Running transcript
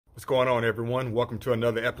What's going on, everyone? Welcome to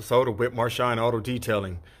another episode of Whitmar Shine Auto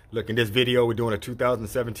Detailing. Look, in this video, we're doing a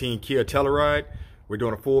 2017 Kia Telluride. We're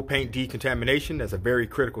doing a full paint decontamination. That's a very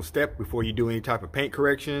critical step before you do any type of paint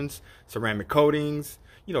corrections, ceramic coatings,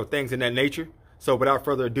 things in that nature. So without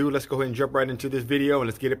further ado, let's go ahead and jump right into this video and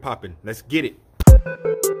let's get it popping. Let's get it.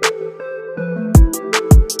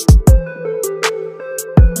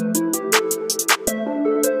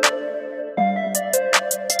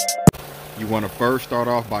 You want to first start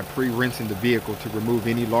off by pre-rinsing the vehicle to remove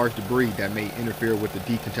any large debris that may interfere with the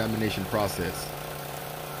decontamination process.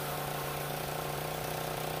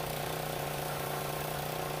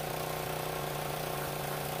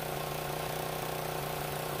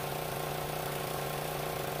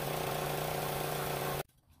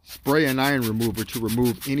 Spray an iron remover to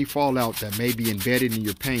remove any fallout that may be embedded in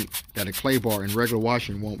your paint that a clay bar and regular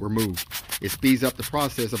washing won't remove. It speeds up the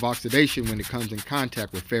process of oxidation when it comes in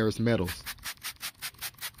contact with ferrous metals.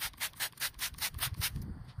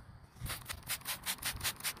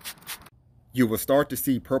 You will start to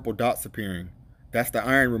see purple dots appearing. That's the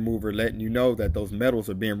iron remover letting you know that those metals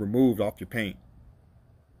are being removed off your paint.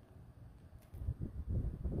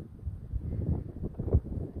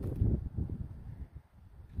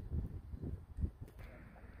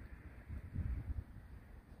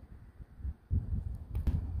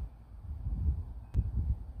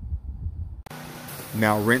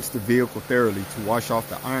 Now rinse the vehicle thoroughly to wash off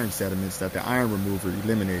the iron sediments that the iron remover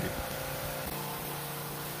eliminated.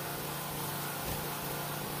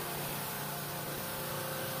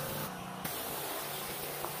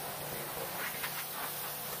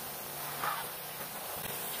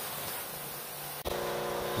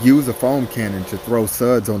 Use a foam cannon to throw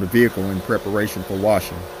suds on the vehicle in preparation for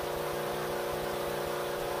washing.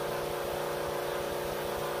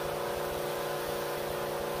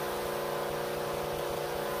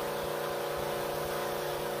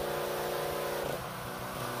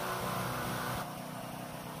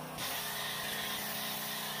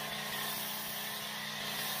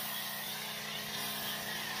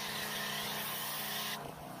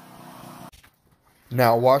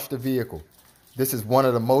 Now wash the vehicle. This is one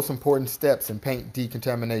of the most important steps in paint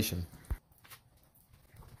decontamination.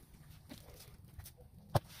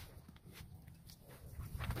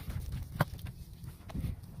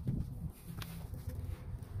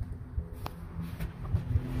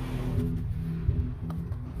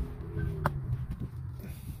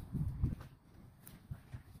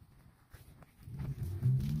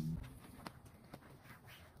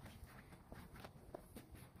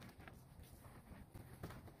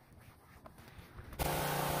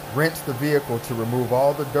 Rinse the vehicle to remove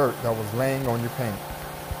all the dirt that was laying on your paint.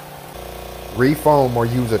 Refoam or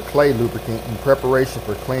use a clay lubricant in preparation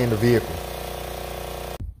for cleaning the vehicle.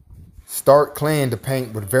 Start cleaning the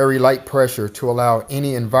paint with very light pressure to allow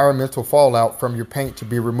any environmental fallout from your paint to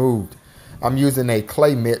be removed. I'm using a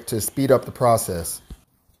clay mitt to speed up the process.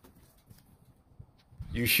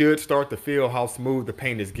 You should start to feel how smooth the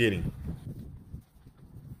paint is getting.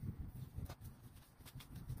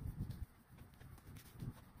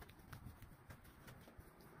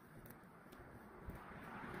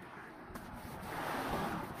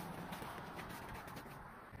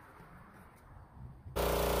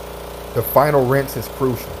 The final rinse is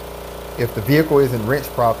crucial. If the vehicle isn't rinsed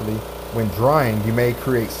properly, when drying, you may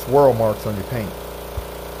create swirl marks on your paint.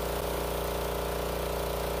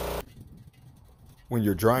 When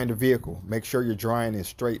you're drying the vehicle, make sure you're drying in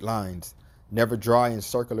straight lines. Never dry in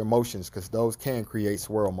circular motions because those can create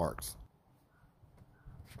swirl marks.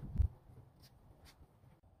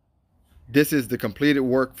 This is the completed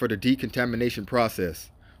work for the decontamination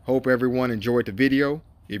process. Hope everyone enjoyed the video.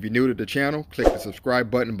 If you're new to the channel, click the subscribe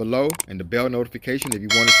button below and the bell notification if you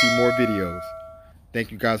want to see more videos. Thank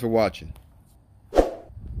you guys for watching.